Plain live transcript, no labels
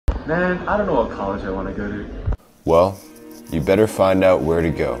Man, I don't know what college I want to go to. Well, you better find out where to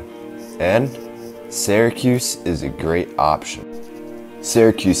go. And Syracuse is a great option.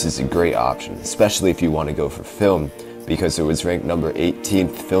 Syracuse is a great option, especially if you want to go for film, because it was ranked number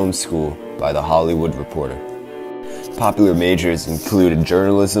 18th film school by The Hollywood Reporter. Popular majors included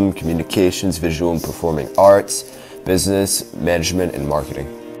journalism, communications, visual and performing arts, business, management, and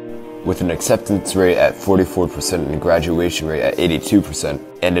marketing. With an acceptance rate at 44% and a graduation rate at 82%,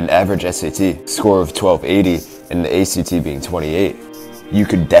 and an average SAT score of 1280 and the ACT being 28, you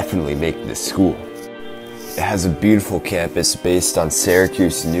could definitely make this school. It has a beautiful campus based on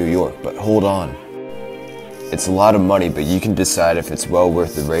Syracuse, New York, but hold on. It's a lot of money, but you can decide if it's well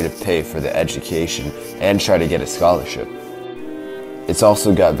worth the rate of pay for the education and try to get a scholarship. It's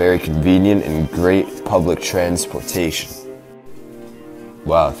also got very convenient and great public transportation.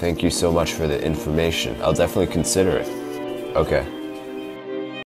 Wow, thank you so much for the information. I'll definitely consider it. Okay.